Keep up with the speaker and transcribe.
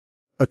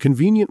A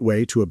convenient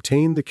way to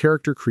obtain the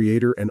Character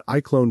Creator and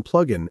iClone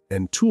plugin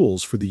and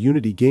tools for the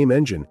Unity game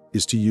engine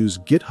is to use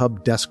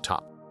GitHub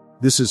Desktop.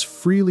 This is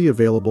freely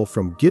available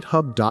from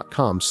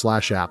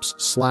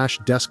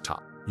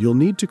github.com/apps/desktop. You'll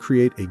need to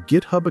create a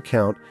GitHub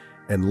account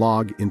and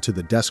log into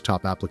the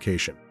desktop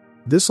application.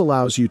 This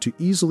allows you to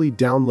easily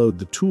download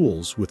the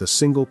tools with a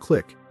single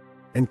click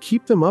and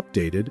keep them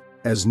updated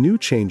as new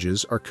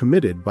changes are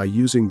committed by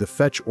using the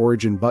Fetch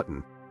Origin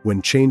button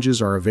when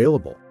changes are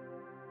available.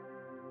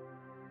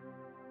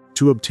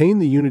 To obtain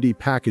the Unity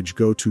package,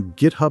 go to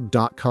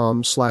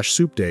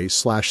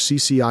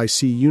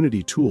github.com/soupday/ccic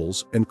Unity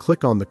Tools and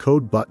click on the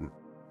Code button.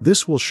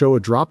 This will show a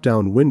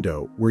drop-down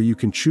window where you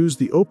can choose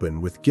the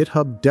Open with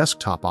GitHub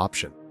Desktop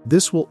option.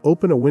 This will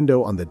open a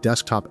window on the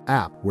desktop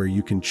app where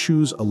you can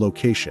choose a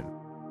location.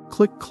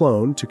 Click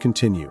Clone to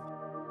continue.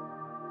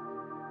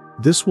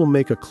 This will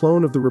make a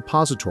clone of the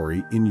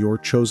repository in your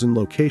chosen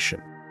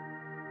location.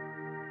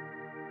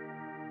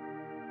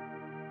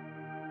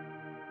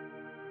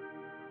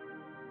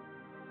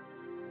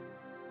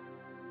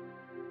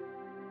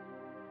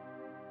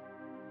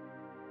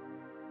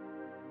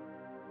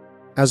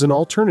 As an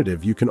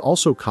alternative, you can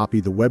also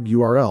copy the web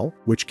URL,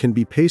 which can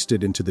be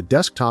pasted into the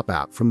desktop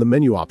app from the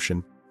menu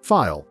option,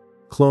 File,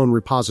 Clone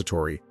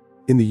Repository,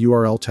 in the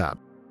URL tab.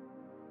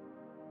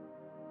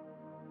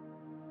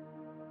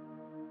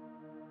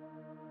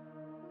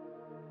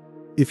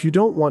 If you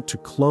don't want to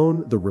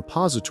clone the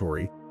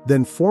repository,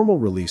 then formal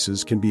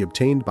releases can be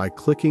obtained by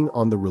clicking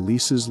on the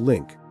Releases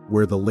link,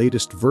 where the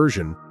latest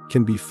version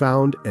can be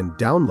found and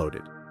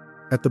downloaded.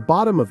 At the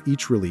bottom of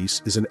each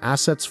release is an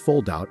Assets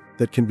foldout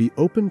that can be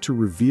opened to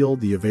reveal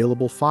the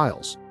available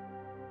files.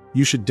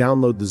 You should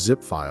download the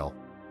zip file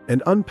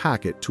and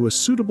unpack it to a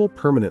suitable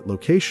permanent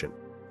location.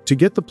 To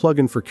get the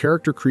plugin for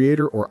Character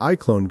Creator or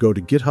iClone, go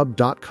to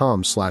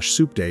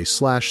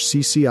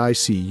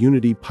github.com/soupday/ccic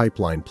Unity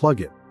Pipeline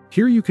plugin.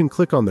 Here you can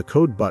click on the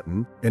Code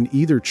button and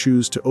either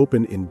choose to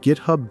open in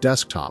GitHub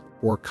Desktop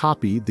or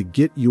copy the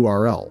Git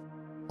URL.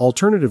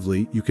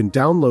 Alternatively, you can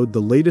download the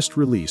latest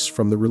release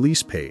from the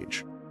release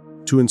page.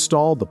 To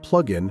install the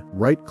plugin,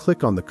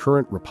 right-click on the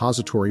current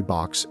repository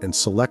box and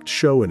select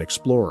Show in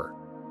Explorer.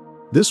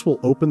 This will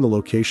open the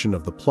location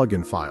of the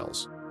plugin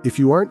files. If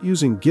you aren't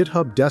using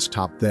GitHub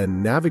Desktop,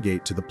 then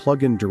navigate to the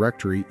plugin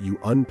directory you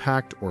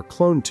unpacked or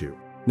cloned to.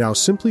 Now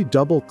simply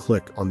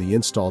double-click on the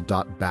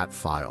install.bat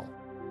file.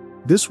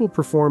 This will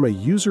perform a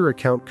user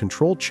account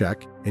control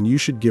check, and you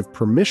should give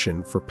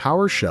permission for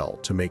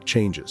PowerShell to make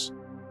changes.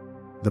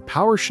 The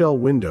PowerShell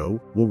window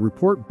will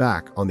report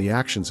back on the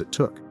actions it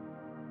took.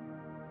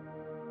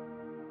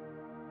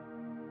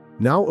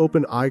 Now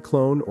open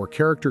iClone or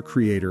Character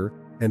Creator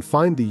and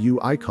find the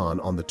U icon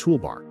on the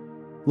toolbar.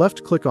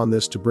 Left-click on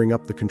this to bring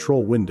up the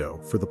control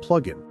window for the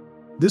plugin.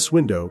 This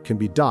window can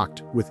be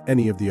docked with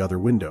any of the other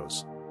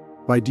windows.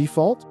 By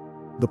default,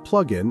 the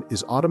plugin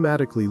is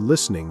automatically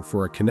listening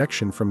for a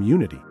connection from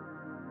Unity.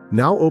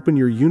 Now open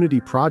your Unity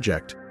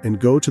project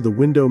and go to the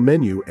Window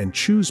menu and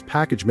choose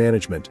Package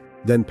Management,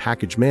 then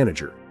Package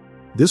Manager.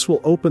 This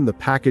will open the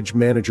Package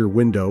Manager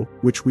window,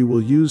 which we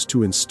will use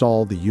to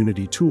install the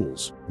Unity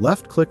tools.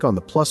 Left-click on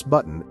the plus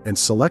button and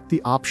select the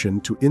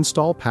option to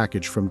install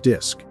package from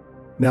disk.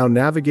 Now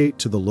navigate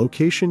to the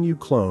location you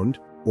cloned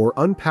or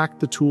unpack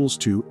the tools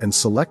to and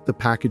select the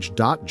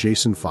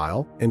package.json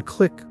file and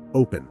click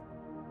Open.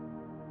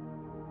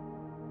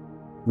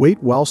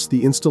 Wait whilst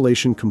the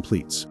installation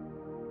completes.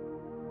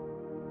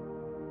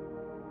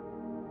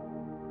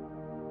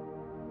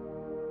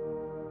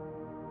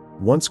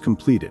 Once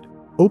completed,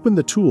 open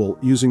the tool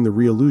using the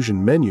Reillusion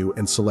menu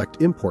and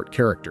select Import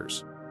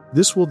Characters.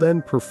 This will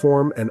then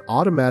perform an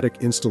automatic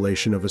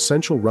installation of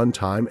essential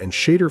runtime and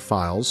shader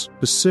files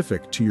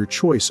specific to your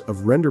choice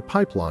of render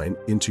pipeline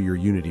into your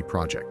Unity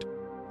project.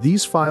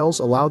 These files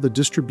allow the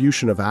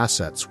distribution of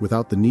assets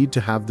without the need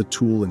to have the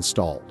tool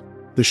installed.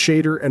 The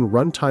shader and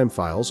runtime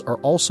files are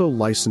also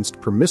licensed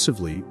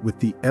permissively with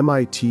the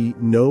MIT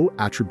No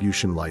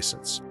Attribution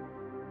license.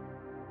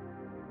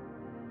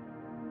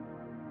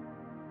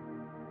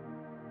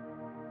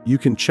 You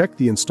can check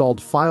the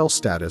installed file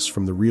status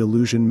from the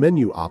Reillusion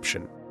menu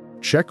option.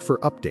 Check for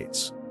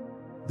updates.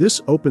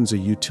 This opens a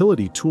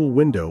utility tool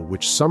window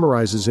which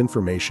summarizes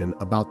information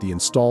about the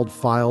installed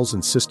files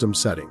and system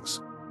settings.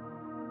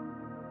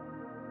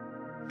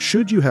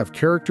 Should you have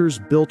characters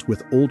built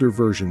with older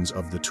versions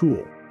of the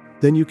tool,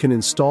 then you can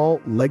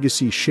install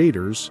legacy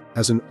shaders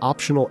as an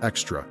optional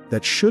extra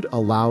that should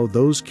allow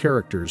those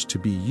characters to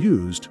be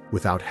used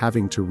without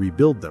having to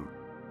rebuild them.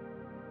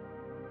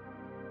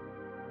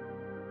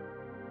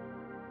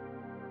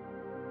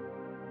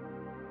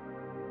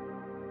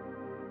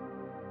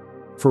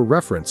 For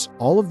reference,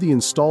 all of the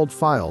installed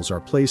files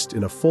are placed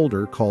in a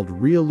folder called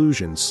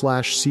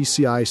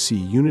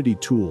Reillusion/CCIC Unity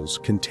Tools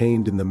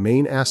contained in the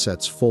Main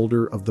Assets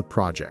folder of the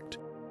project.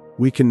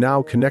 We can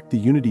now connect the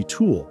Unity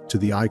tool to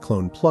the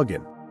iClone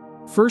plugin.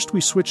 First,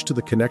 we switch to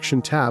the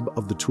Connection tab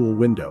of the tool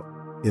window.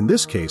 In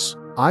this case,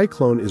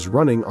 iClone is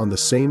running on the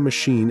same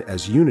machine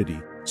as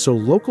Unity, so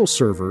Local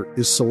Server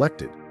is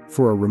selected.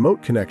 For a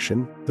remote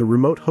connection, the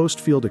remote host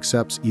field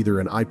accepts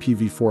either an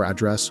IPv4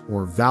 address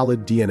or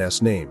valid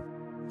DNS name.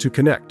 To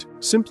connect,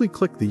 simply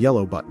click the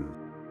yellow button.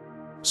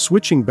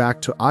 Switching back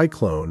to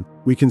iClone,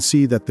 we can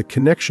see that the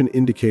connection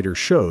indicator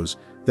shows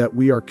that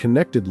we are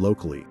connected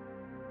locally.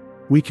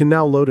 We can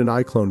now load an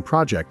iClone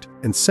project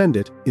and send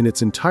it in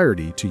its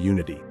entirety to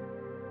Unity.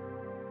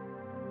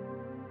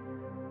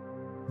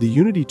 The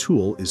Unity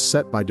tool is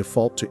set by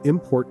default to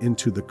import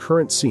into the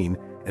current scene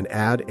and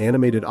add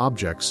animated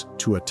objects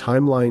to a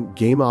timeline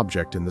game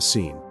object in the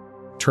scene.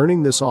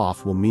 Turning this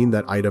off will mean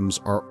that items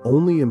are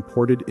only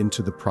imported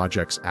into the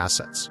project's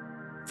assets.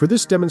 For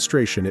this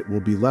demonstration, it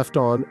will be left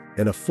on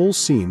and a full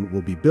scene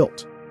will be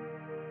built.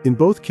 In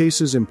both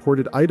cases,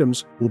 imported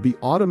items will be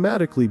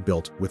automatically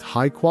built with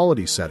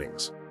high-quality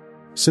settings.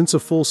 Since a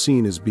full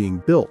scene is being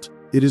built,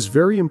 it is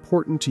very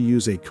important to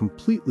use a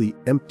completely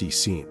empty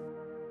scene.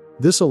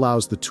 This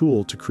allows the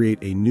tool to create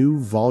a new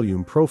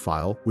volume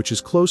profile, which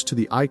is close to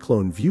the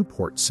iClone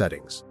viewport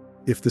settings.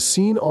 If the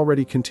scene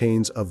already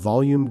contains a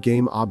volume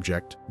game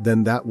object,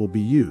 then that will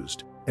be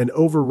used, and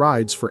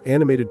overrides for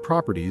animated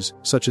properties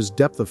such as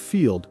depth of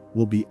field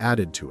will be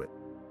added to it.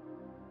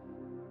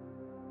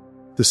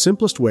 The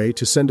simplest way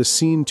to send a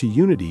scene to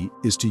Unity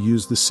is to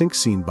use the Sync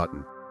Scene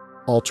button.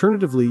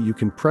 Alternatively, you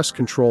can press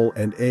Ctrl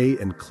and A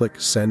and click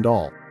Send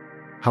All.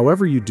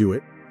 However you do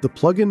it, the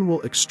plugin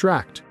will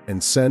extract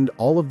and send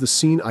all of the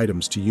scene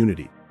items to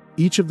Unity.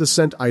 Each of the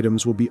sent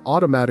items will be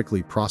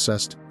automatically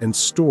processed and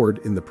stored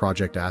in the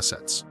project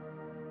assets.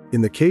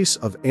 In the case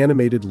of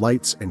animated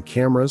lights and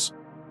cameras,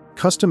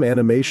 custom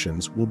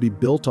animations will be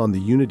built on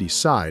the Unity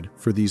side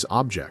for these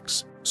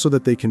objects so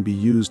that they can be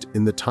used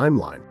in the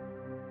timeline.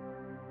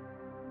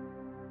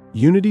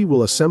 Unity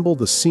will assemble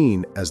the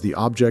scene as the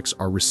objects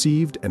are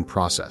received and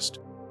processed.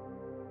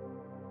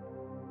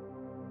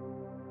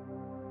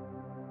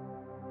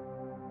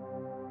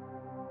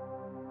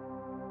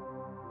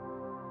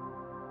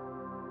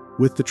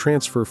 With the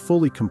transfer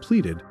fully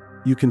completed,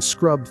 you can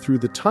scrub through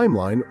the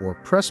timeline or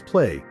press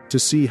play to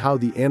see how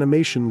the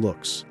animation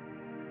looks.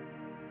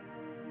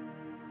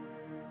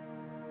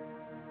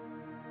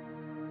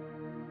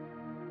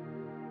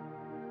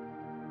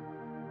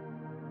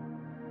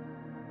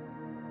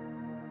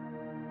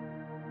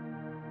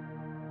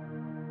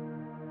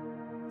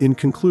 In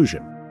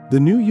conclusion, the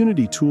new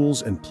Unity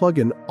tools and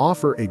plugin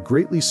offer a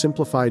greatly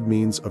simplified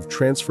means of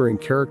transferring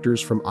characters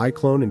from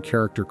iClone and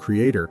Character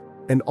Creator,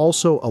 and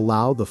also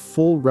allow the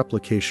full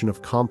replication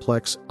of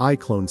complex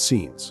iClone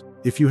scenes.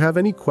 If you have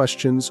any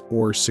questions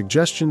or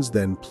suggestions,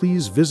 then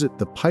please visit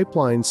the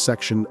pipeline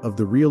section of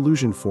the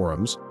Reallusion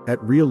forums at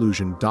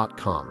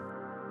reallusion.com.